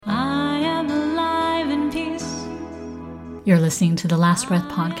You're listening to the Last Breath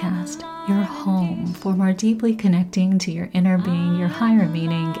Podcast, your home for more deeply connecting to your inner being, your higher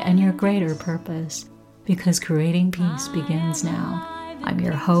meaning, and your greater purpose, because creating peace begins now. I'm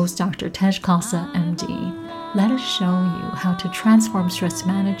your host, Dr. Tej Khalsa, MD. Let us show you how to transform stress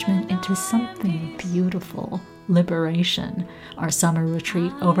management into something beautiful, liberation. Our summer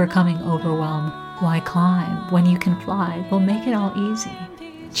retreat, Overcoming Overwhelm, Why Climb When You Can Fly, will make it all easy.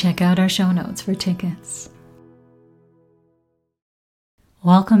 Check out our show notes for tickets.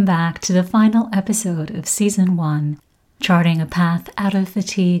 Welcome back to the final episode of Season 1, charting a path out of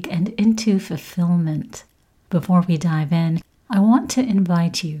fatigue and into fulfillment. Before we dive in, I want to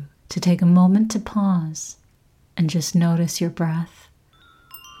invite you to take a moment to pause and just notice your breath.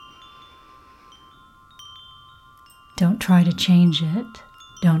 Don't try to change it.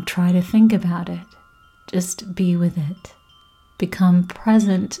 Don't try to think about it. Just be with it. Become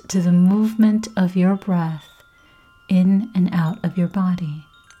present to the movement of your breath in and out of your body.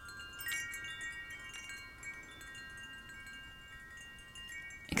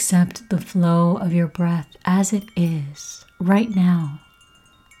 Accept the flow of your breath as it is right now.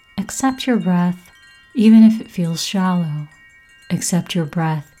 Accept your breath even if it feels shallow. Accept your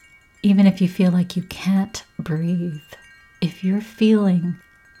breath even if you feel like you can't breathe. If you're feeling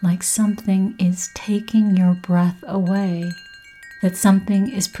like something is taking your breath away, that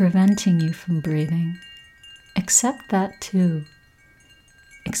something is preventing you from breathing, accept that too.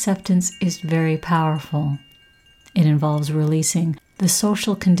 Acceptance is very powerful. It involves releasing the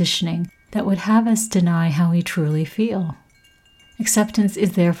social conditioning that would have us deny how we truly feel. Acceptance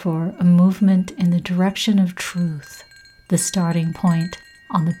is therefore a movement in the direction of truth, the starting point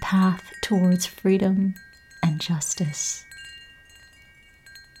on the path towards freedom and justice.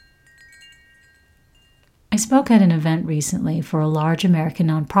 I spoke at an event recently for a large American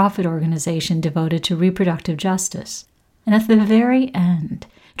nonprofit organization devoted to reproductive justice. And at the very end,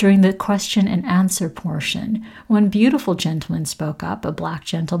 during the question and answer portion, one beautiful gentleman spoke up, a black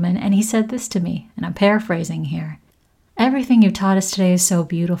gentleman, and he said this to me, and I'm paraphrasing here. Everything you taught us today is so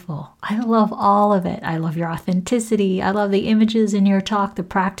beautiful. I love all of it. I love your authenticity. I love the images in your talk, the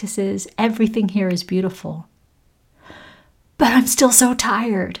practices. Everything here is beautiful. But I'm still so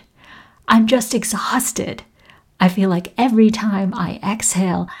tired. I'm just exhausted. I feel like every time I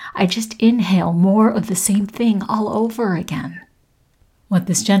exhale, I just inhale more of the same thing all over again. What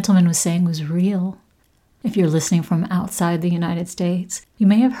this gentleman was saying was real. If you're listening from outside the United States, you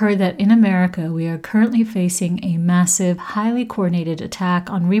may have heard that in America we are currently facing a massive, highly coordinated attack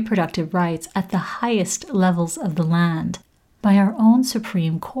on reproductive rights at the highest levels of the land by our own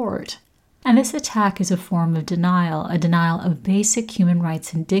Supreme Court. And this attack is a form of denial, a denial of basic human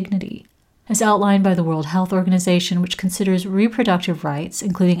rights and dignity, as outlined by the World Health Organization, which considers reproductive rights,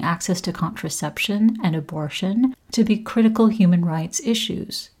 including access to contraception and abortion, to be critical human rights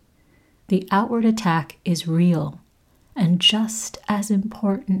issues. The outward attack is real, and just as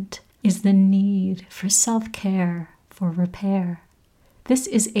important is the need for self-care, for repair. This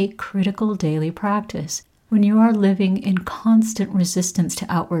is a critical daily practice when you are living in constant resistance to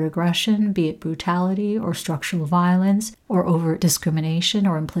outward aggression, be it brutality or structural violence or overt discrimination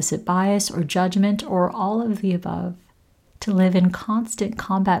or implicit bias or judgment or all of the above. To live in constant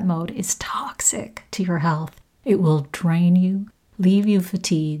combat mode is toxic to your health. It will drain you, leave you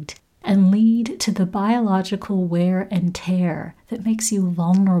fatigued, and lead to the biological wear and tear that makes you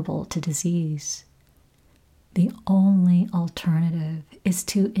vulnerable to disease. The only alternative is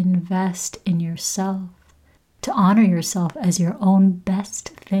to invest in yourself, to honor yourself as your own best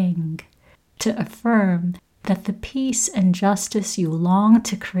thing, to affirm that the peace and justice you long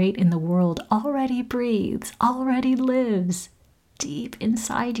to create in the world already breathes, already lives deep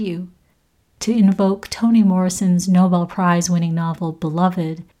inside you. To invoke Toni Morrison's Nobel Prize-winning novel,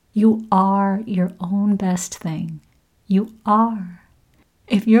 Beloved, you are your own best thing. You are.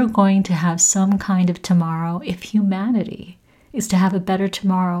 If you're going to have some kind of tomorrow, if humanity is to have a better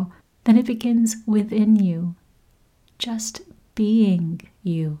tomorrow, then it begins within you. Just being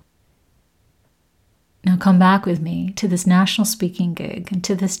you. Now come back with me to this national speaking gig and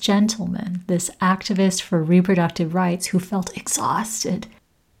to this gentleman, this activist for reproductive rights who felt exhausted.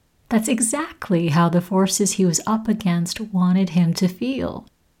 That's exactly how the forces he was up against wanted him to feel.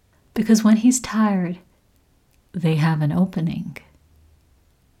 Because when he's tired, they have an opening.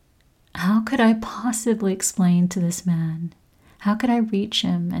 How could I possibly explain to this man? How could I reach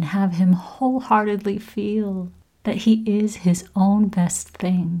him and have him wholeheartedly feel that he is his own best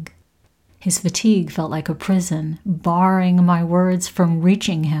thing? His fatigue felt like a prison, barring my words from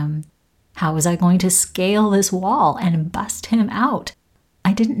reaching him. How was I going to scale this wall and bust him out?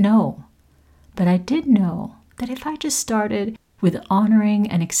 I didn't know, but I did know that if I just started with honoring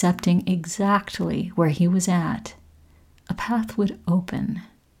and accepting exactly where he was at, a path would open,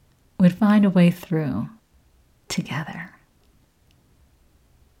 would find a way through together.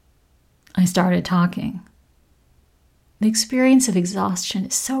 I started talking. The experience of exhaustion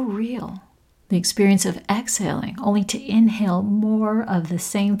is so real. The experience of exhaling, only to inhale more of the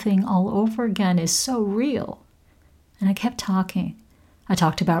same thing all over again, is so real. And I kept talking. I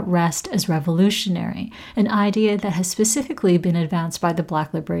talked about rest as revolutionary, an idea that has specifically been advanced by the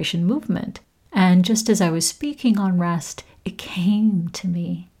Black Liberation Movement. And just as I was speaking on rest, it came to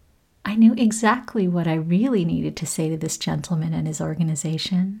me. I knew exactly what I really needed to say to this gentleman and his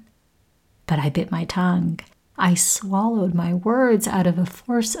organization. But I bit my tongue. I swallowed my words out of a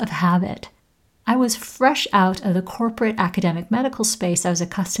force of habit. I was fresh out of the corporate academic medical space I was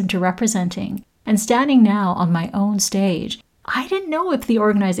accustomed to representing, and standing now on my own stage, I didn't know if the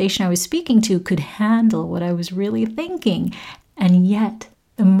organization I was speaking to could handle what I was really thinking. And yet,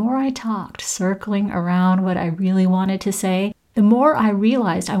 the more I talked, circling around what I really wanted to say, the more I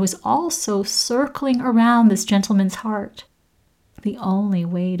realized I was also circling around this gentleman's heart. The only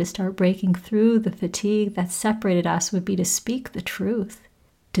way to start breaking through the fatigue that separated us would be to speak the truth,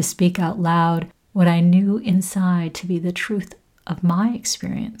 to speak out loud what I knew inside to be the truth of my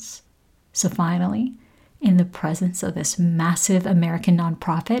experience. So finally, in the presence of this massive American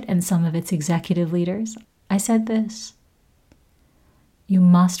nonprofit and some of its executive leaders, I said this: you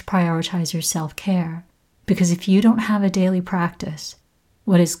must prioritize your self-care, because if you don't have a daily practice,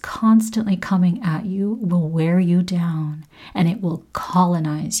 what is constantly coming at you will wear you down, and it will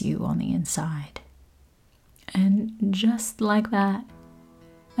colonize you on the inside. And just like that,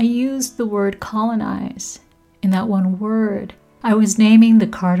 I used the word colonize. In that one word, I was naming the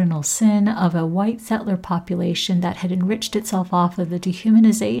cardinal sin of a white settler population that had enriched itself off of the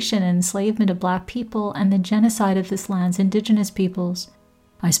dehumanization and enslavement of Black people and the genocide of this land's indigenous peoples.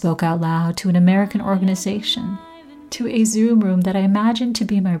 I spoke out loud to an American organization, to a Zoom room that I imagined to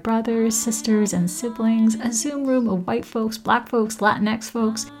be my brothers, sisters, and siblings, a Zoom room of white folks, Black folks, Latinx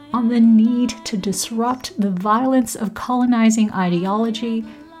folks, on the need to disrupt the violence of colonizing ideology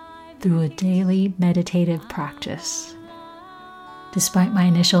through a daily meditative practice. Despite my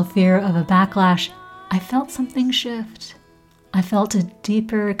initial fear of a backlash, I felt something shift. I felt a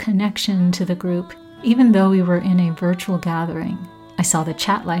deeper connection to the group, even though we were in a virtual gathering. I saw the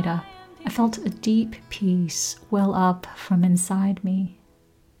chat light up. I felt a deep peace well up from inside me.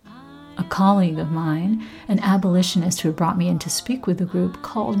 A colleague of mine, an abolitionist who brought me in to speak with the group,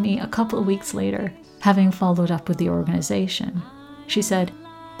 called me a couple of weeks later, having followed up with the organization. She said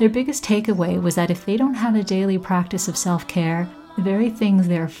their biggest takeaway was that if they don't have a daily practice of self-care, the very things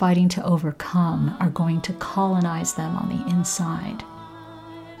they are fighting to overcome are going to colonize them on the inside.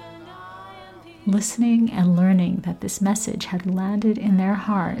 Listening and learning that this message had landed in their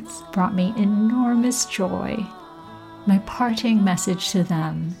hearts brought me enormous joy. My parting message to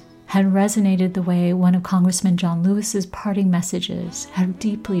them had resonated the way one of Congressman John Lewis's parting messages had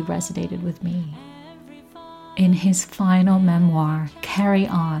deeply resonated with me. In his final memoir, Carry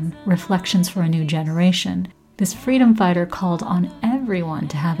On, Reflections for a New Generation, this freedom fighter called on everyone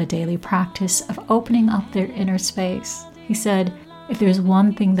to have a daily practice of opening up their inner space. He said, if there's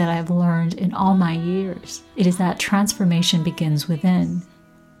one thing that I've learned in all my years, it is that transformation begins within.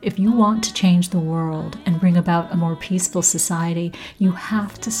 If you want to change the world and bring about a more peaceful society, you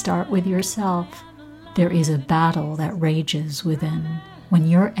have to start with yourself. There is a battle that rages within. When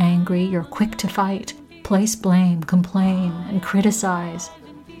you're angry, you're quick to fight, place blame, complain, and criticize.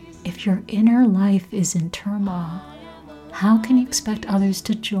 If your inner life is in turmoil, how can you expect others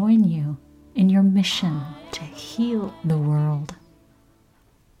to join you in your mission to heal the world?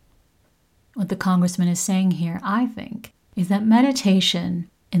 What the congressman is saying here, I think, is that meditation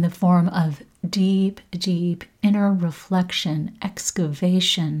in the form of deep, deep inner reflection,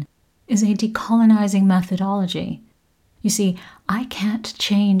 excavation, is a decolonizing methodology. You see, I can't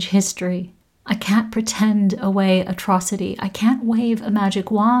change history. I can't pretend away atrocity. I can't wave a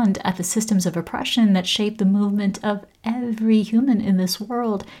magic wand at the systems of oppression that shape the movement of every human in this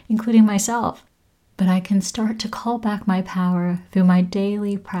world, including myself. But I can start to call back my power through my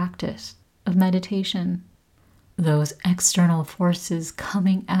daily practice of meditation. Those external forces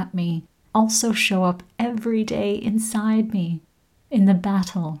coming at me also show up every day inside me, in the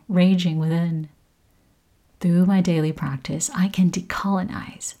battle raging within. Through my daily practice, I can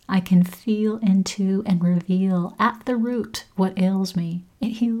decolonize. I can feel into and reveal at the root what ails me. It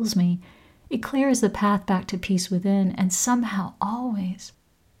heals me. It clears the path back to peace within, and somehow always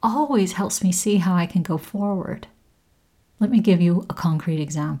helps me see how I can go forward. Let me give you a concrete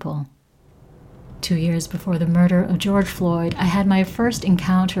example. 2 years before the murder of George Floyd, I had my first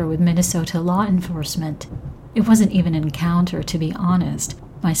encounter with Minnesota law enforcement. It wasn't even an encounter, to be honest.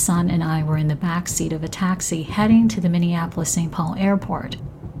 My son and I were in the back seat of a taxi heading to the Minneapolis-St. Paul airport.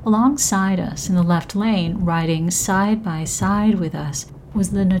 Alongside us, in the left lane, riding side by side with us,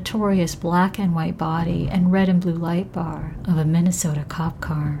 was the notorious black and white body and red and blue light bar of a Minnesota cop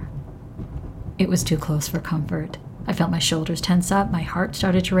car. It was too close for comfort. I felt my shoulders tense up, my heart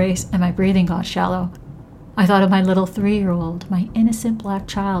started to race, and my breathing got shallow. I thought of my little 3-year-old, my innocent black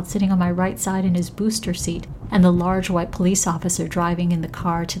child sitting on my right side in his booster seat, and the large white police officer driving in the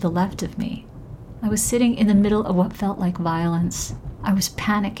car to the left of me. I was sitting in the middle of what felt like violence. I was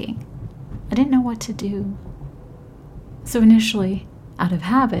panicking. I didn't know what to do. So initially, out of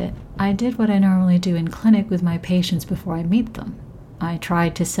habit, I did what I normally do in clinic with my patients before I meet them. I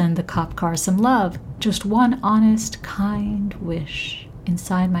tried to send the cop car some love, just one honest, kind wish.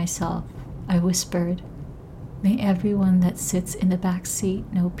 Inside myself, I whispered, "May everyone that sits in the back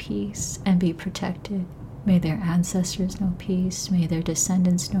seat know peace and be protected. May their ancestors know peace. May their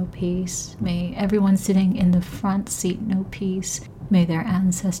descendants know peace. May everyone sitting in the front seat know peace. May their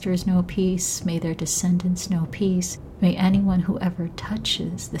ancestors know peace. May their descendants know peace. May anyone who ever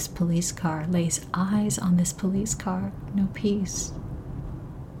touches this police car, lays eyes on this police car, know peace."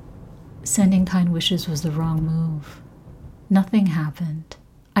 Sending kind wishes was the wrong move. Nothing happened.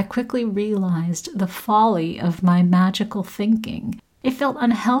 I quickly realized the folly of my magical thinking. It felt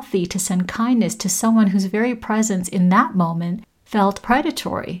unhealthy to send kindness to someone whose very presence in that moment felt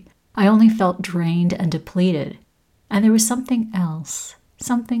predatory. I only felt drained and depleted. And there was something else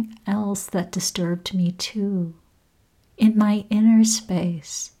that disturbed me too. In my inner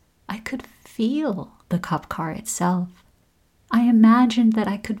space, I could feel the cop car itself. I imagined that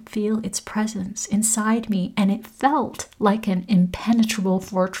I could feel its presence inside me, and it felt like an impenetrable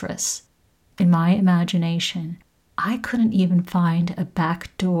fortress. In my imagination, I couldn't even find a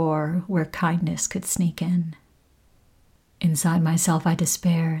back door where kindness could sneak in. Inside myself, I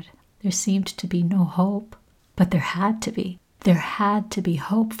despaired. There seemed to be no hope, but there had to be. There had to be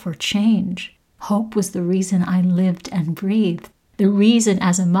hope for change. Hope was the reason I lived and breathed, the reason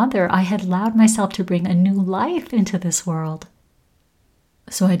as a mother I had allowed myself to bring a new life into this world.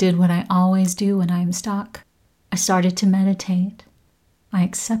 So I did what I always do when I am stuck. I started to meditate. I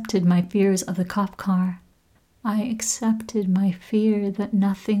accepted my fears of the cop car. I accepted my fear that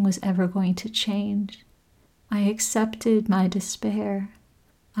nothing was ever going to change. I accepted my despair.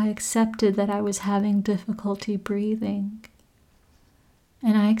 I accepted that I was having difficulty breathing.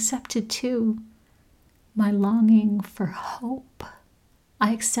 And I accepted, too, my longing for hope.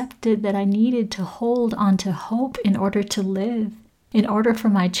 I accepted that I needed to hold on to hope in order to live, in order for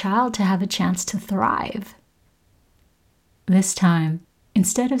my child to have a chance to thrive. This time,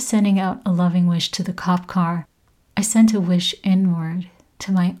 instead of sending out a loving wish to the cop car, I sent a wish inward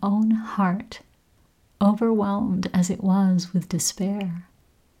to my own heart, overwhelmed as it was with despair.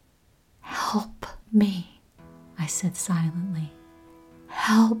 "Help me," I said silently.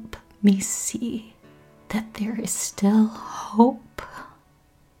 "Help me see that there is still hope."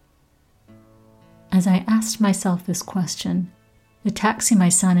 As I asked myself this question, the taxi my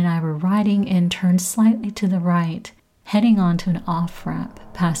son and I were riding in turned slightly to the right, heading onto an off-ramp,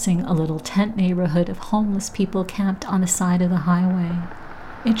 passing a little tent neighborhood of homeless people camped on the side of the highway.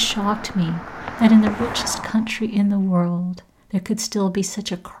 It shocked me that in the richest country in the world, there could still be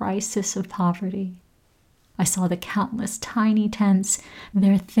such a crisis of poverty. I saw the countless tiny tents,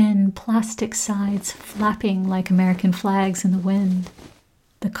 their thin plastic sides flapping like American flags in the wind.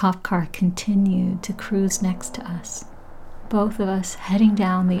 The cop car continued to cruise next to us, both of us heading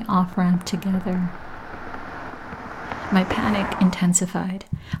down the off-ramp together. My panic intensified.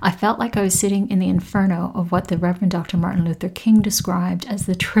 I felt like I was sitting in the inferno of what the Reverend Dr. Martin Luther King described as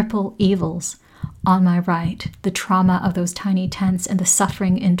the triple evils. On my right, the trauma of those tiny tents and the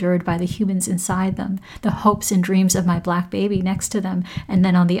suffering endured by the humans inside them, the hopes and dreams of my black baby next to them, and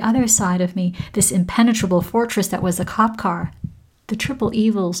then on the other side of me, this impenetrable fortress that was the cop car, the triple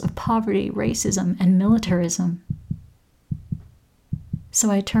evils of poverty, racism, and militarism. So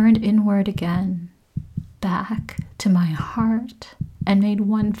I turned inward again, back to my heart, and made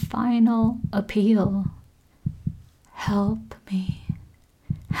one final appeal. Help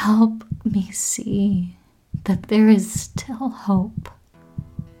me see that there is still hope.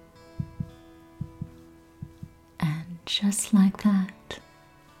 And just like that,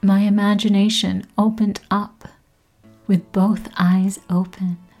 my imagination opened up. With both eyes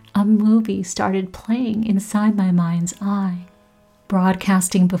open, a movie started playing inside my mind's eye,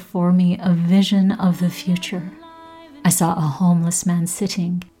 broadcasting before me a vision of the future. I saw a homeless man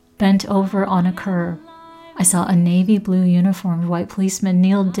sitting, bent over on a curb. I saw a navy blue uniformed white policeman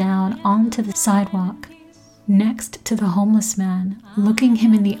kneel down onto the sidewalk, next to the homeless man, looking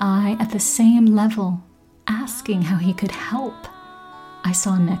him in the eye at the same level, asking how he could help. I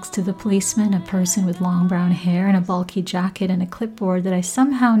saw next to the policeman a person with long brown hair and a bulky jacket and a clipboard that I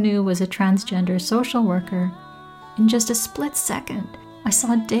somehow knew was a transgender social worker. In just a split second, I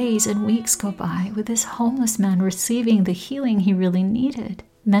saw days and weeks go by with this homeless man receiving the healing he really needed: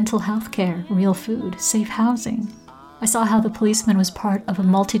 mental health care, real food, safe housing. I saw how the policeman was part of a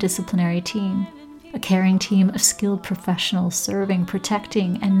multidisciplinary team, a caring team of skilled professionals serving,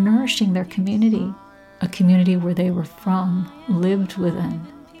 protecting, and nourishing their community, a community where they were from, lived within,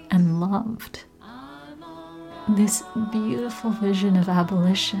 and loved. This beautiful vision of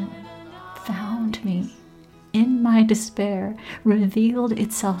abolition found me in my despair, revealed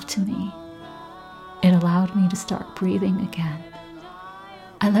itself to me. It allowed me to start breathing again.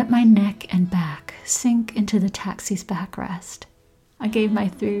 I let my neck and back sink into the taxi's backrest. I gave my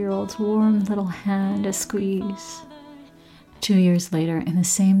 3-year-old's warm little hand a squeeze. 2 years later, in the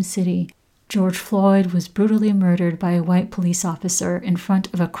same city, George Floyd was brutally murdered by a white police officer in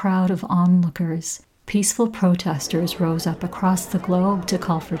front of a crowd of onlookers. Peaceful protesters rose up across the globe to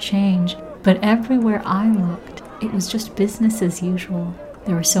call for change, but everywhere I looked, it was just business as usual.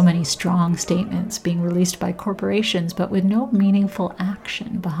 There were so many strong statements being released by corporations, but with no meaningful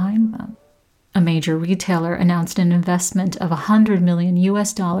action behind them. A major retailer announced an investment of $100 million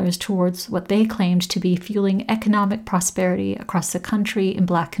towards what they claimed to be fueling economic prosperity across the country in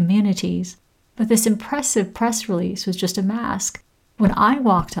Black communities. But this impressive press release was just a mask. When I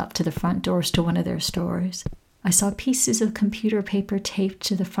walked up to the front doors to one of their stores, I saw pieces of computer paper taped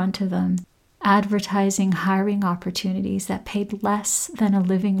to the front of them, advertising hiring opportunities that paid less than a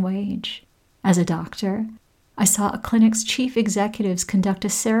living wage. As a doctor, I saw a clinic's chief executives conduct a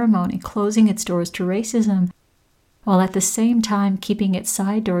ceremony closing its doors to racism, while at the same time keeping its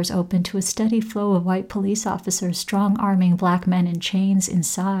side doors open to a steady flow of white police officers strong-arming Black men in chains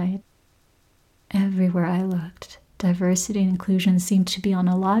inside. Everywhere I looked, diversity and inclusion seemed to be on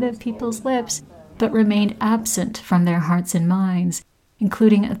a lot of people's lips, but remained absent from their hearts and minds,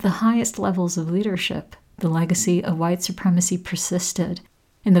 including at the highest levels of leadership. The legacy of white supremacy persisted,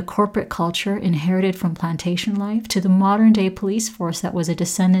 in the corporate culture inherited from plantation life to the modern-day police force that was a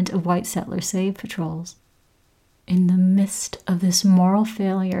descendant of white settler slave patrols. In the midst of this moral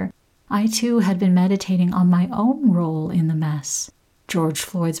failure, I too had been meditating on my own role in the mess. George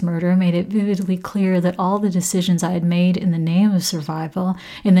Floyd's murder made it vividly clear that all the decisions I had made in the name of survival,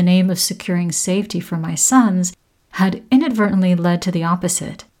 in the name of securing safety for my sons, had inadvertently led to the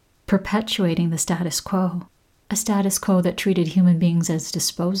opposite, perpetuating the status quo. A status quo that treated human beings as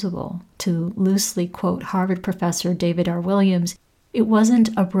disposable. To loosely quote Harvard professor David R. Williams, it wasn't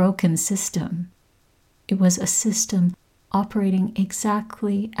a broken system. It was a system operating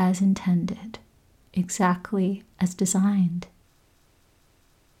exactly as intended, exactly as designed.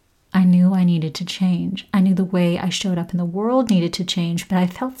 I knew I needed to change. I knew the way I showed up in the world needed to change, but I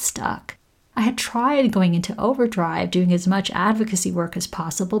felt stuck. I had tried going into overdrive, doing as much advocacy work as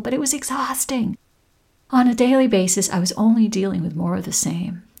possible, but it was exhausting. On a daily basis, I was only dealing with more of the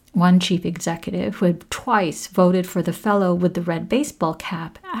same. One chief executive, who had twice voted for the fellow with the red baseball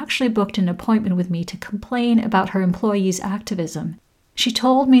cap, actually booked an appointment with me to complain about her employees' activism. She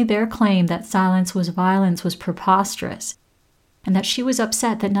told me their claim that silence was violence was preposterous, and that she was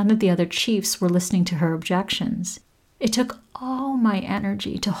upset that none of the other chiefs were listening to her objections. It took all my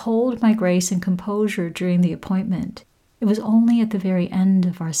energy to hold my grace and composure during the appointment. It was only at the very end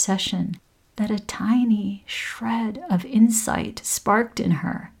of our session that a tiny shred of insight sparked in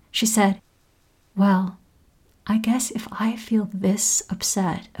her. She said, "Well, I guess if I feel this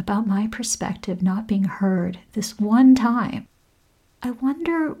upset about my perspective not being heard this one time, I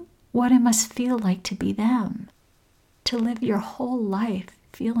wonder what it must feel like to be them, to live your whole life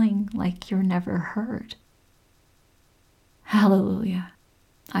feeling like you're never heard." Hallelujah,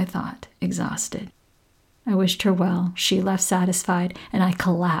 I thought, exhausted. I wished her well. She left satisfied, and I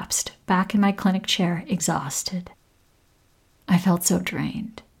collapsed back in my clinic chair, exhausted. I felt so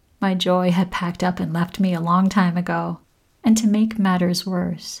drained. My joy had packed up and left me a long time ago. And to make matters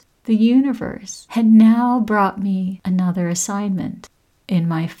worse, the universe had now brought me another assignment. In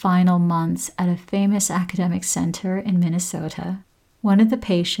my final months at a famous academic center in Minnesota, one of the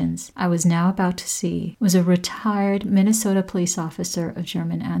patients I was now about to see was a retired Minnesota police officer of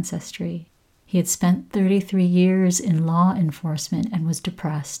German ancestry. He had spent 33 years in law enforcement and was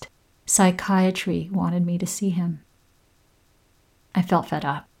depressed. Psychiatry wanted me to see him. I felt fed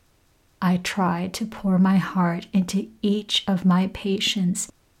up. I tried to pour my heart into each of my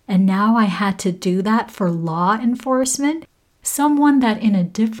patients And now I had to do that for law enforcement? Someone that in a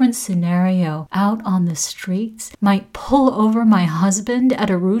different scenario out on the streets might pull over my husband at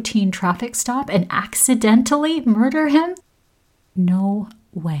a routine traffic stop and accidentally murder him? No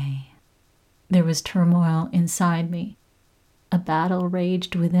way. There was turmoil inside me. A battle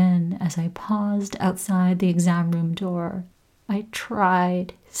raged within as I paused outside the exam room door. I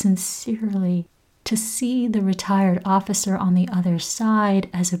tried sincerely to see the retired officer on the other side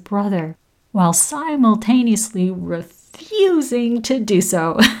as a brother, while simultaneously refusing to do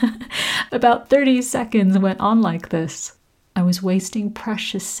so. About 30 seconds went on like this. I was wasting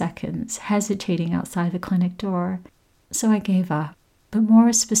precious seconds hesitating outside the clinic door, so I gave up. But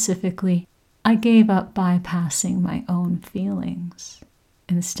more specifically, I gave up bypassing my own feelings.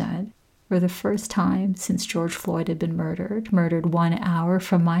 Instead, for the first time since George Floyd had been murdered 1 hour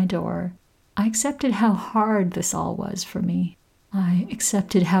from my door, I accepted how hard this all was for me. I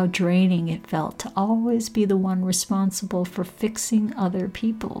accepted how draining it felt to always be the one responsible for fixing other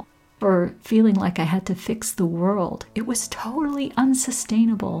people, for feeling like I had to fix the world. It was totally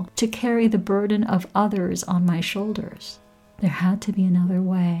unsustainable to carry the burden of others on my shoulders. There had to be another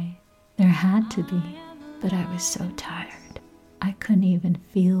way. There had to be, but I was so tired. I couldn't even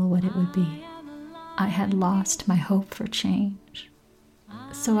feel what it would be. I had lost my hope for change.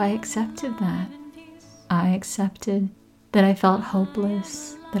 So I accepted that. I accepted that I felt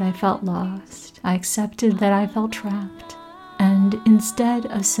hopeless, that I felt lost. I accepted that I felt trapped. And instead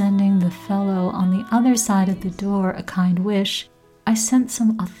of sending the fellow on the other side of the door a kind wish, I sent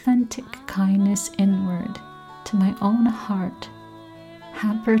some authentic kindness inward to my own heart,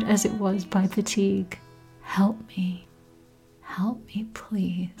 hampered as it was by fatigue. Help me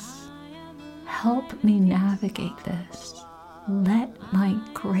please. Help me navigate this. Let my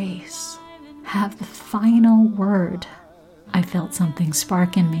grace have the final word. I felt something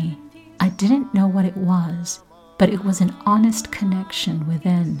spark in me. I didn't know what it was, but it was an honest connection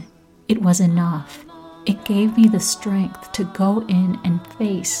within. It was enough. It gave me the strength to go in and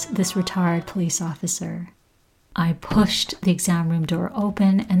face this retired police officer. I pushed the exam room door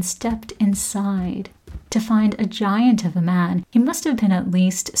open and stepped inside to find a giant of a man. He must have been at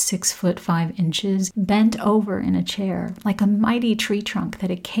least 6'5", bent over in a chair, like a mighty tree trunk that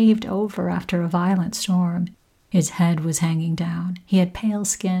had caved over after a violent storm. His head was hanging down. He had pale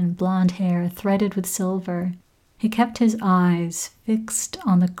skin, blonde hair, threaded with silver. He kept his eyes fixed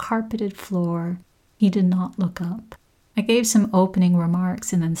on the carpeted floor. He did not look up. I gave some opening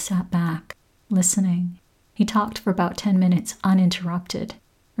remarks and then sat back, listening. He talked for about 10 minutes uninterrupted,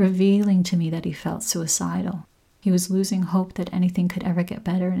 revealing to me that he felt suicidal. He was losing hope that anything could ever get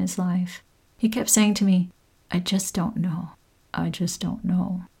better in his life. He kept saying to me, "I just don't know. I just don't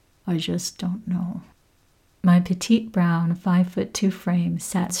know. I just don't know." My petite brown 5'2" frame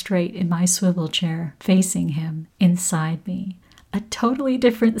sat straight in my swivel chair, facing him, inside me. A totally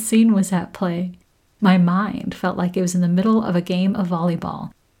different scene was at play. My mind felt like it was in the middle of a game of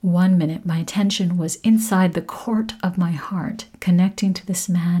volleyball. 1 minute, my attention was inside the court of my heart, connecting to this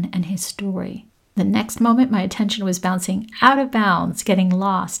man and his story. The next moment, my attention was bouncing out of bounds, getting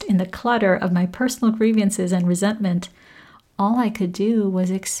lost in the clutter of my personal grievances and resentment. All I could do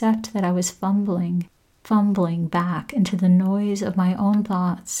was accept that I was fumbling back into the noise of my own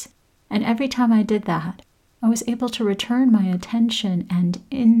thoughts. And every time I did that, I was able to return my attention and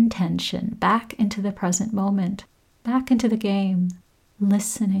intention back into the present moment, back into the game,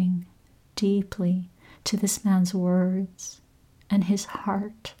 listening deeply to this man's words and his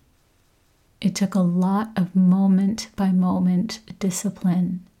heart. It took a lot of moment-by-moment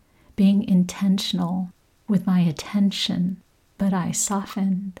discipline, being intentional with my attention, but I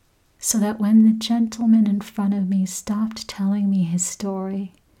softened so that when the gentleman in front of me stopped telling me his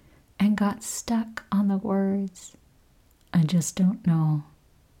story and got stuck on the words, "I just don't know.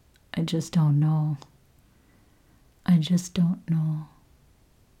 I just don't know. I just don't know,"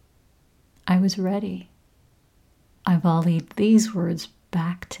 I was ready. I volleyed these words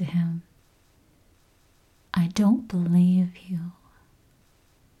back to him. "I don't believe you."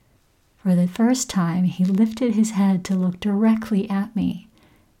 For the first time, he lifted his head to look directly at me.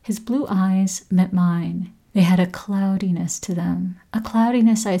 His blue eyes met mine. They had a cloudiness to them, a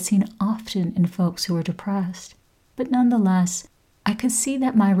cloudiness I had seen often in folks who were depressed. But nonetheless, I could see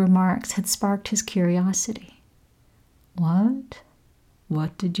that my remarks had sparked his curiosity. "What?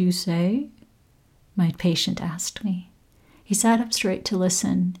 What did you say?" my patient asked me. He sat up straight to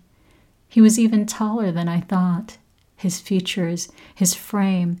listen. He was even taller than I thought. His features, his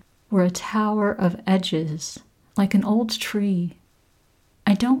frame, were a tower of edges, like an old tree.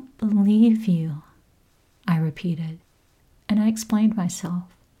 "I don't believe you," I repeated, and I explained myself.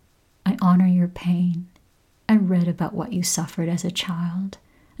 honor your pain. I read about what you suffered as a child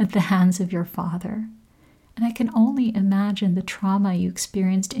at the hands of your father, and I can only imagine the trauma you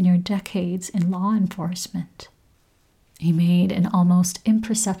experienced in your decades in law enforcement. He made an almost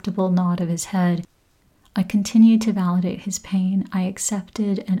imperceptible nod of his head. I continued to validate his pain. I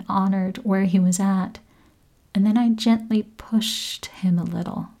accepted and honored where he was at, and then I gently pushed him a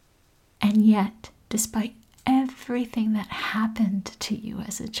little. And yet, despite everything that happened to you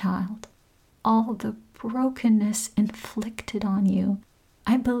as a child, all the brokenness inflicted on you,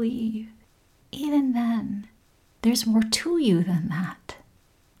 I believe, even then, there's more to you than that.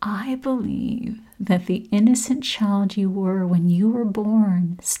 I believe that the innocent child you were when you were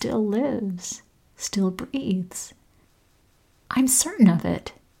born still lives, still breathes. I'm certain of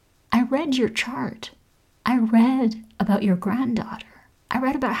it. I read your chart. I read about your granddaughter. I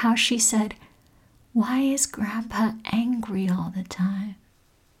read about how she said, "Why is Grandpa angry all the time?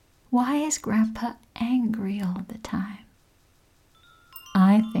 Why is Grandpa angry all the time?"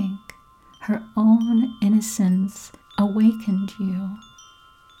 I think her own innocence awakened you.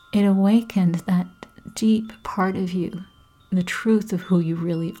 It awakened that deep part of you, the truth of who you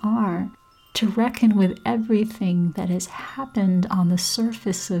really are, to reckon with everything that has happened on the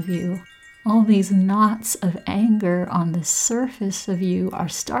surface of you. All these knots of anger on the surface of you are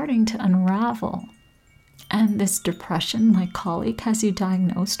starting to unravel. And this depression my colleague has you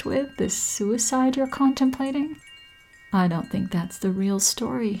diagnosed with, this suicide you're contemplating, I don't think that's the real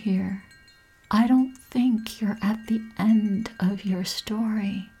story here. I don't think you're at the end of your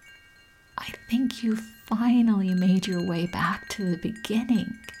story. I think you finally made your way back to the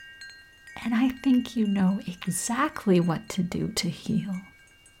beginning. And I think you know exactly what to do to heal.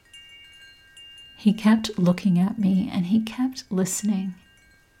 He kept looking at me and he kept listening.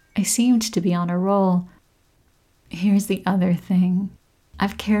 I seemed to be on a roll. Here's the other thing.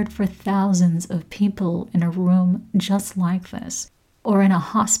 I've cared for thousands of people in a room just like this, or in a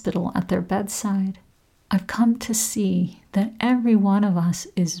hospital at their bedside. I've come to see that every one of us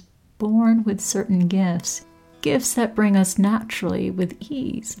is born with certain gifts that bring us naturally with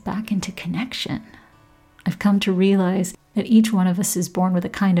ease back into connection. I've come to realize that each one of us is born with a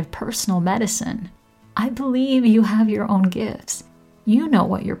kind of personal medicine. I believe you have your own gifts. You know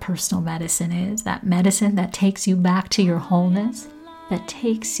what your personal medicine is, that medicine that takes you back to your wholeness, that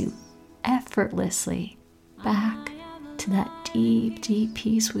takes you effortlessly back to that deep, deep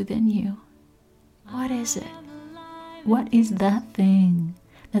peace within you. What is it? What is that thing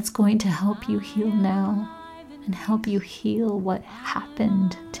that's going to help you heal now and help you heal what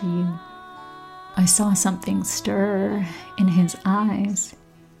happened to you? I saw something stir in his eyes.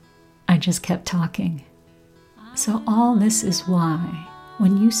 I just kept talking. So all this is why,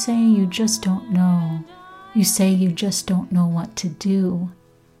 when you say you just don't know, you say you just don't know what to do,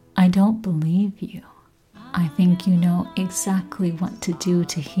 I don't believe you. I think you know exactly what to do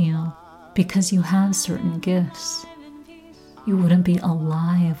to heal because you have certain gifts. You wouldn't be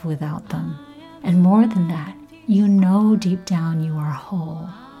alive without them. And more than that, you know deep down you are whole.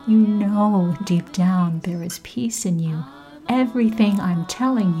 You know deep down there is peace in you. Everything I'm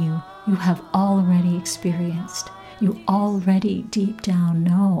telling you, you have already experienced. You already deep down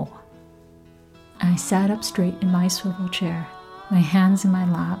know. I sat up straight in my swivel chair, my hands in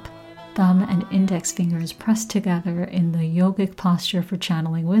my lap, thumb and index fingers pressed together in the yogic posture for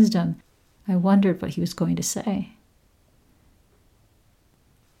channeling wisdom. I wondered what he was going to say.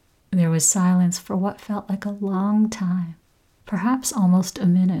 There was silence for what felt like a long time, perhaps almost a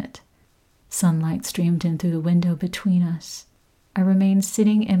minute. Sunlight streamed in through the window between us. I remained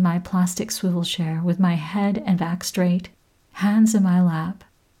sitting in my plastic swivel chair with my head and back straight, hands in my lap,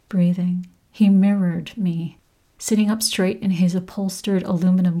 breathing. He mirrored me, sitting up straight in his upholstered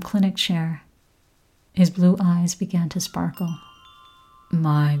aluminum clinic chair. His blue eyes began to sparkle.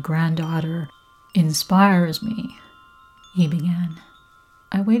 "My granddaughter inspires me," he began.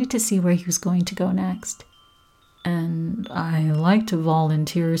 I waited to see where he was going to go next. "And I like to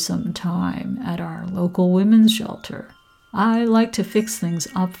volunteer some time at our local women's shelter. I like to fix things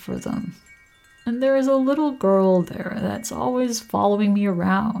up for them. And there is a little girl there that's always following me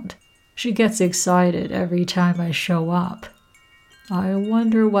around. She gets excited every time I show up. I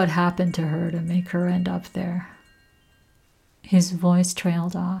wonder what happened to her to make her end up there." His voice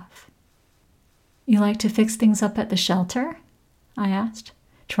trailed off. "You like to fix things up at the shelter?" I asked,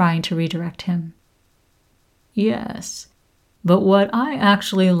 trying to redirect him. "Yes, but what I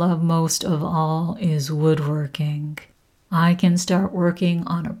actually love most of all is woodworking. I can start working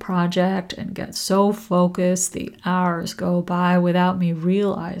on a project and get so focused the hours go by without me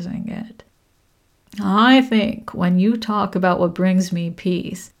realizing it. I think when you talk about what brings me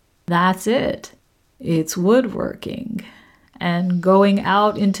peace, That's it. It's woodworking and going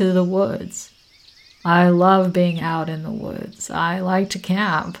out into the woods. I love being out in the woods. I like to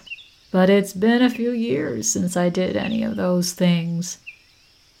camp, but it's been a few years since I did any of those things.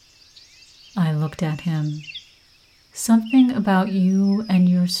 I looked at him. Something about you and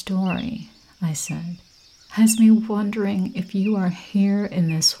your story, I said, has me wondering if you are here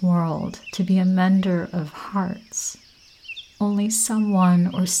in this world to be a mender of hearts. Only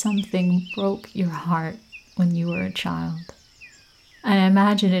someone or something broke your heart when you were a child. And I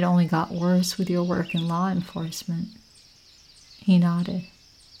imagine it only got worse with your work in law enforcement. He nodded.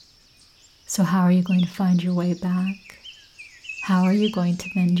 So how are you going to find your way back? How are you going to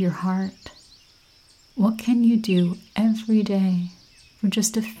mend your heart? What can you do every day for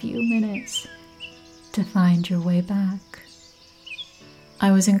just a few minutes to find your way back?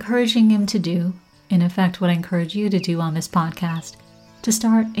 I was encouraging him to do, in effect, what I encourage you to do on this podcast, to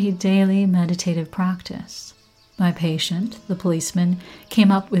start a daily meditative practice. My patient, the policeman, came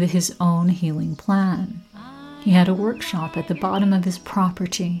up with his own healing plan. He had a workshop at the bottom of his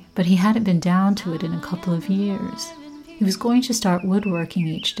property, but he hadn't been down to it in a couple of years. He was going to start woodworking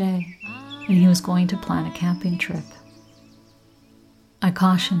each day, and he was going to plan a camping trip. I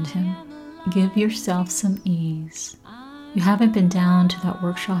cautioned him, give yourself some ease. You haven't been down to that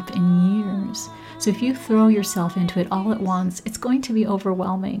workshop in years, so if you throw yourself into it all at once, it's going to be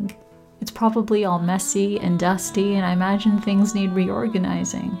overwhelming. It's probably all messy and dusty, and I imagine things need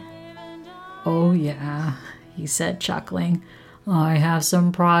reorganizing. Oh yeah, he said, chuckling. I have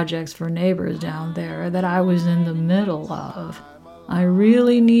some projects for neighbors down there that I was in the middle of. I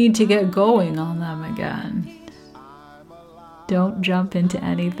really need to get going on them again. Don't jump into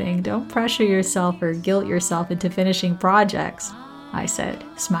anything. Don't pressure yourself or guilt yourself into finishing projects, I said,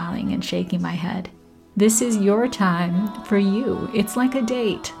 smiling and shaking my head. This is your time for you. It's like a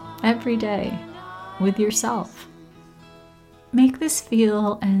date every day with yourself. Make this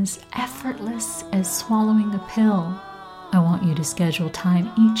feel as effortless as swallowing a pill. I want you to schedule time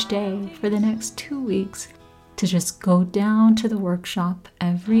each day for the next 2 weeks to just go down to the workshop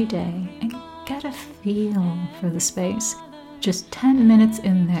every day and get a feel for the space. Just 10 minutes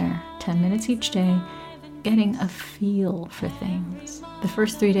in there, 10 minutes each day, getting a feel for things. The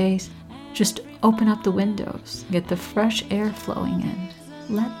first 3 days, just open up the windows, get the fresh air flowing in,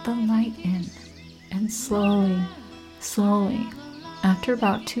 let the light in, and slowly, after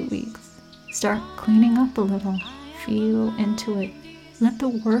about 2 weeks, start cleaning up a little, feel into it. Let the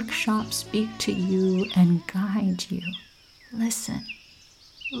workshop speak to you and guide you. Listen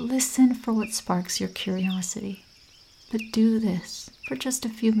for what sparks your curiosity. But do this for just a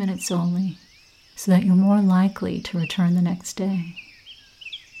few minutes only, so that you're more likely to return the next day.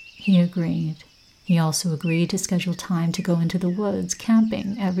 He agreed. He also agreed to schedule time to go into the woods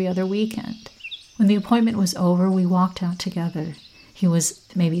camping every other weekend. When the appointment was over, we walked out together. He was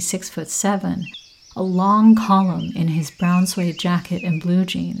maybe 6'7", a long column in his brown suede jacket and blue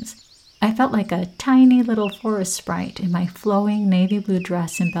jeans. I felt like a tiny little forest sprite in my flowing navy blue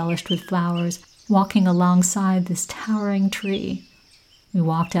dress embellished with flowers, walking alongside this towering tree. We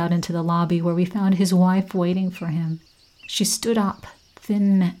walked out into the lobby where we found his wife waiting for him. She stood up,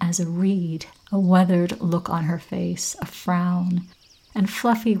 thin as a reed, a weathered look on her face, a frown, and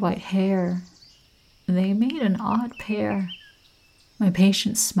fluffy white hair. They made an odd pair. My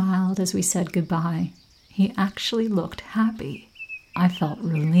patient smiled as we said goodbye. He actually looked happy. I felt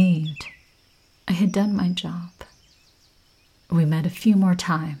relieved. I had done my job. We met a few more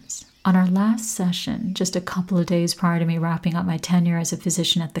times. On our last session, just a couple of days prior to me wrapping up my tenure as a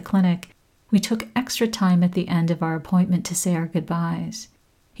physician at the clinic, we took extra time at the end of our appointment to say our goodbyes.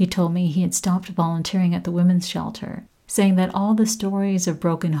 He told me he had stopped volunteering at the women's shelter, saying that all the stories of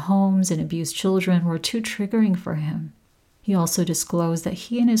broken homes and abused children were too triggering for him. He also disclosed that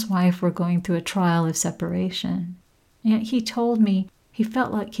he and his wife were going through a trial of separation. Yet he told me he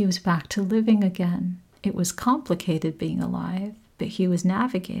felt like he was back to living again. It was complicated being alive, but he was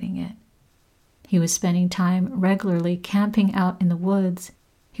navigating it. He was spending time regularly camping out in the woods.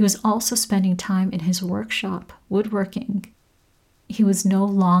 He was also spending time in his workshop, woodworking. He was no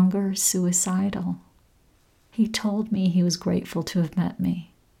longer suicidal. He told me he was grateful to have met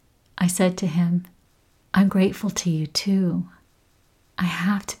me. I said to him, I'm grateful to you too. I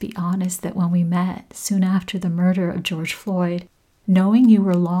have to be honest that when we met soon after the murder of George Floyd, knowing you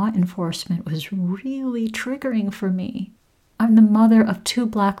were law enforcement was really triggering for me. I'm the mother of 2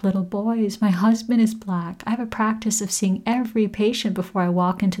 black little boys. My husband is black. I have a practice of seeing every patient before I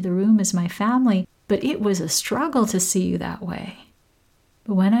walk into the room as my family, but it was a struggle to see you that way.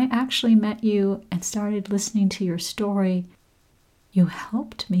 But when I actually met you and started listening to your story, You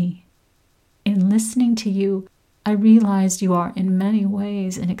helped me. In listening to you, I realized you are in many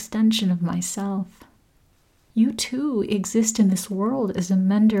ways an extension of myself. You too exist in this world as a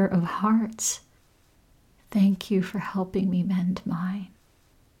mender of hearts. Thank you for helping me mend mine."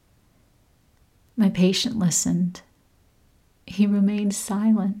 My patient listened. He remained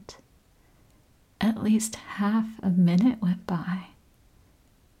silent. At least half a minute went by.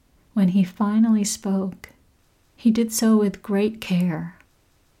 When he finally spoke, he did so with great care,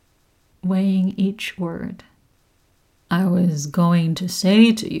 weighing each word. "I was going to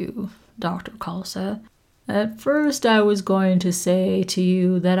say to you, Dr. Khalsa, at first I was going to say to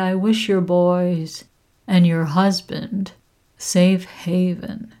you that I wish your boys and your husband safe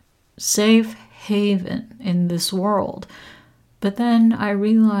haven in this world. But then I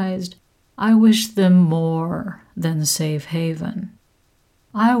realized I wish them more than safe haven.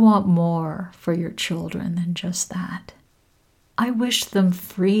 I want more for your children than just that. I wish them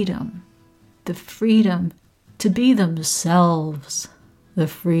freedom, the freedom to be themselves, the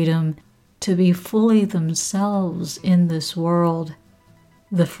freedom to be fully themselves in this world,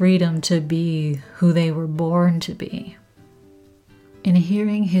 the freedom to be who they were born to be." In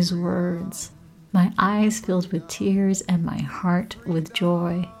hearing his words, my eyes filled with tears and my heart with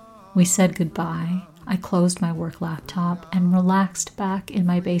joy. We said goodbye. I closed my work laptop and relaxed back in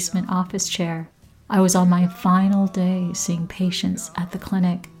my basement office chair. I was on my final day seeing patients at the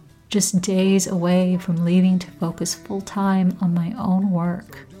clinic, just days away from leaving to focus full-time on my own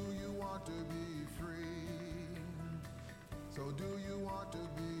work.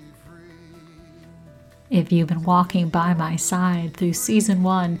 If you've been walking by my side through Season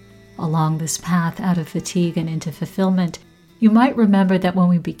 1, along this path out of fatigue and into fulfillment, you might remember that when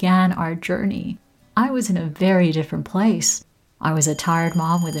we began our journey, I was in a very different place. I was a tired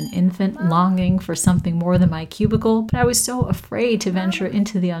mom with an infant longing for something more than my cubicle, but I was so afraid to venture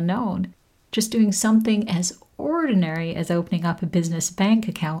into the unknown. Just doing something as ordinary as opening up a business bank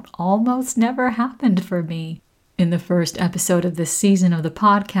account almost never happened for me. In the first episode of this season of the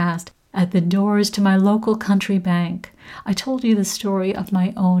podcast, at the doors to my local country bank, I told you the story of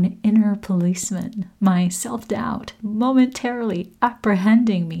my own inner policeman, my self-doubt, momentarily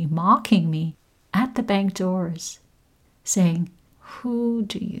apprehending me, mocking me at the bank doors, saying, "Who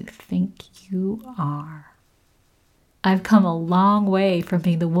do you think you are?" I've come a long way from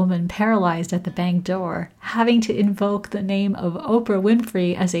being the woman paralyzed at the bank door, having to invoke the name of Oprah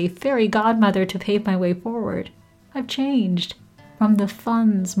Winfrey as a fairy godmother to pave my way forward. I've changed. From the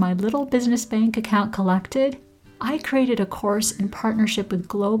funds my little business bank account collected, I created a course in partnership with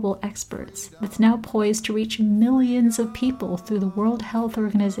global experts that's now poised to reach millions of people through the World Health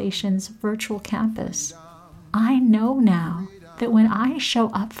Organization's virtual campus. I know now that when I show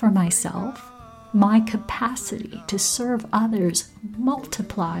up for myself, my capacity to serve others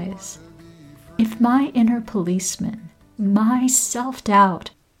multiplies. If my inner policeman, my self-doubt,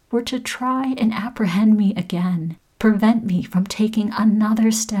 were to try and apprehend me again, prevent me from taking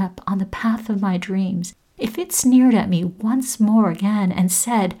another step on the path of my dreams, if it sneered at me once more again and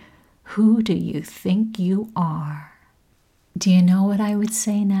said, "Who do you think you are?" Do you know what I would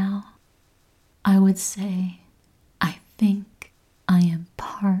say now? I would say, "I think I am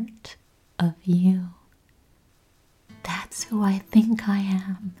part of you." That's who I think I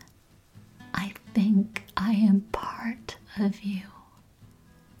am. I think I am part of you.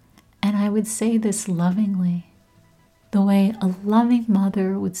 And I would say this lovingly, the way a loving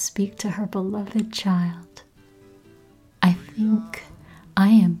mother would speak to her beloved child. I think I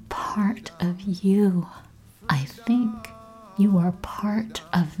am part of you. I think you are part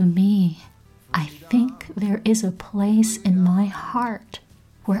of me. I think there is a place in my heart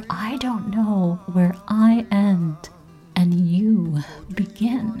where I don't know where I end and you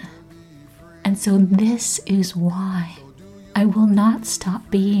begin. And so this is why I will not stop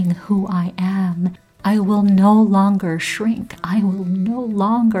being who I am. I will no longer shrink. I will no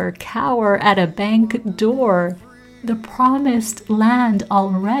longer cower at a bank door. The promised land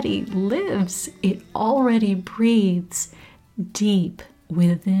already lives. It already breathes deep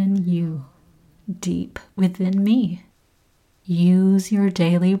within you, deep within me. Use your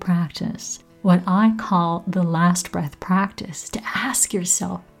daily practice, what I call the last breath practice, to ask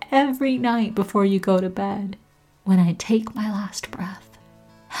yourself every night before you go to bed, when I take my last breath,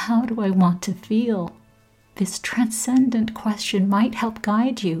 how do I want to feel? This transcendent question might help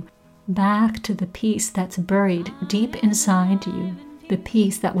guide you back to the peace that's buried deep inside you, the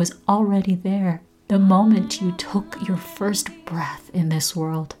peace that was already there the moment you took your first breath in this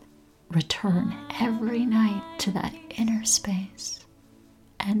world. Return every night to that inner space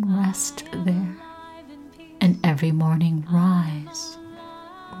and rest there. And every morning, rise,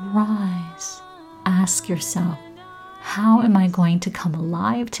 rise. Ask yourself, how am I going to come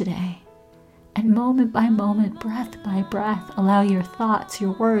alive today? And moment by moment, breath by breath, allow your thoughts,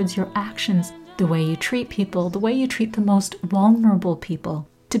 your words, your actions, the way you treat people, the way you treat the most vulnerable people,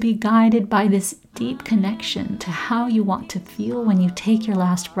 to be guided by this deep connection to how you want to feel when you take your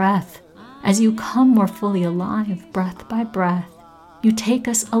last breath. As you come more fully alive, breath by breath, you take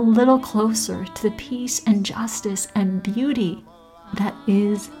us a little closer to the peace and justice and beauty that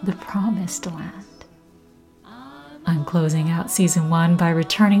is the promised land. I'm closing out Season 1 by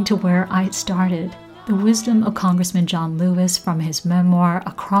returning to where I started, the wisdom of Congressman John Lewis from his memoir,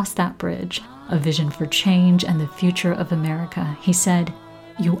 Across That Bridge, A Vision for Change and the Future of America. He said,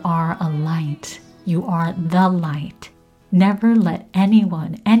 "You are a light. You are the light. Never let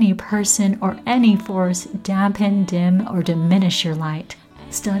anyone, any person, or any force dampen, dim, or diminish your light.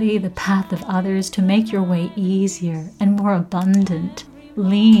 Study the path of others to make your way easier and more abundant.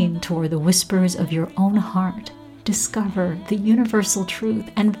 Lean toward the whispers of your own heart. Discover the universal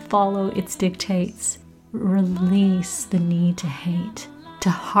truth and follow its dictates. Release the need to hate, to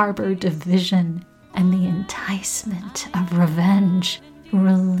harbor division, and the enticement of revenge.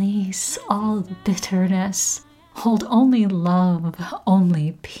 Release all bitterness. Hold only love,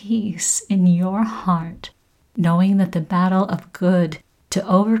 only peace in your heart, knowing that the battle of good to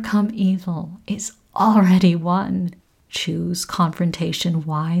overcome evil is already won. Choose confrontation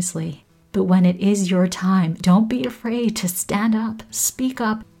wisely. But when it is your time, don't be afraid to stand up,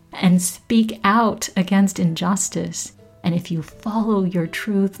 and speak out against injustice. And if you follow your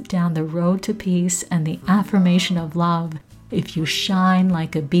truth down the road to peace and the affirmation of love, if you shine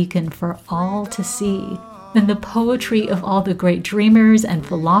like a beacon for all to see, then the poetry of all the great dreamers and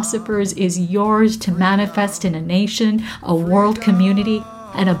philosophers is yours to manifest in a nation, a world community,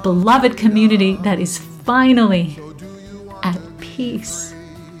 and a beloved community that is finally at peace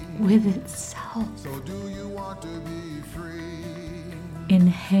with itself.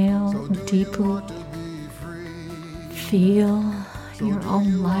 Inhale deeply. Feel your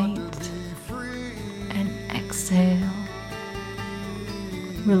own light. And exhale.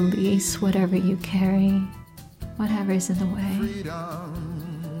 Release whatever you carry, whatever's in the way.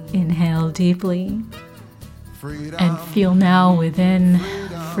 Inhale deeply. And feel now within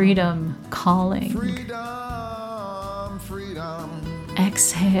freedom calling.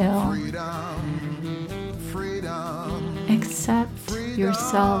 Exhale. Accept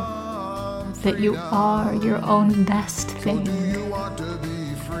yourself, that you are your own best thing.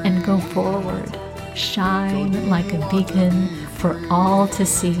 And go forward. Shine like a beacon for all to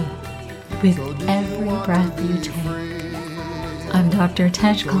see with every breath you take. I'm Dr.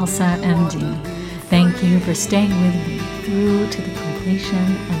 Tej Khalsa, MD. Thank you for staying with me through to the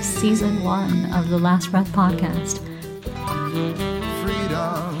completion of Season 1 of the Last Breath podcast.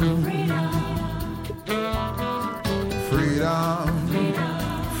 Freedom, freedom, freedom,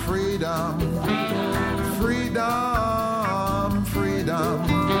 freedom, freedom, freedom,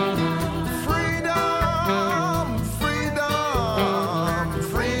 freedom,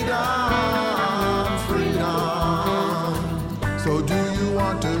 freedom, freedom. So do you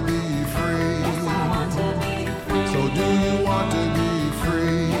want to be free? So do you want to be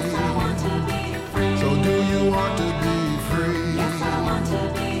free? So do you want to be free?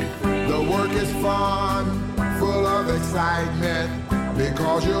 The work is fun, full of excitement,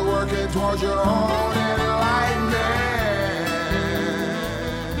 because you're working towards your own enlightenment.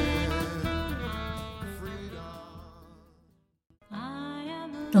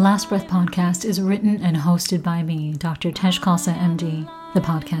 The Last Breath podcast is written and hosted by me, Dr. Tej Khalsa, MD. The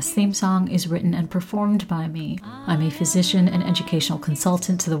podcast theme song is written and performed by me. I'm a physician and educational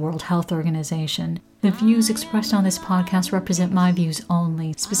consultant to the World Health Organization. The views expressed on this podcast represent my views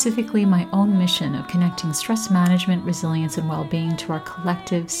only, specifically my own mission of connecting stress management, resilience, and well-being to our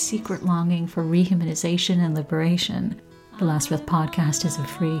collective secret longing for rehumanization and liberation. The Last Breath podcast is a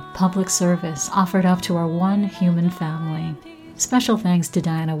free public service offered up to our one human family. Special thanks to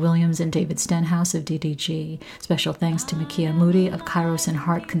Diana Williams and David Stenhouse of DDG. Special thanks to Makia Moody of Kairos and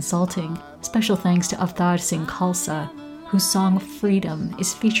Heart Consulting. Special thanks to Avtar Singh Khalsa, whose song Freedom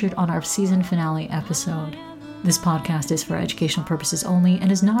is featured on our season finale episode. This podcast is for educational purposes only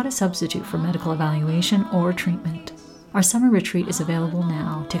and is not a substitute for medical evaluation or treatment. Our summer retreat is available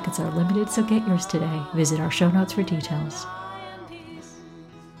now. Tickets are limited, so get yours today. Visit our show notes for details.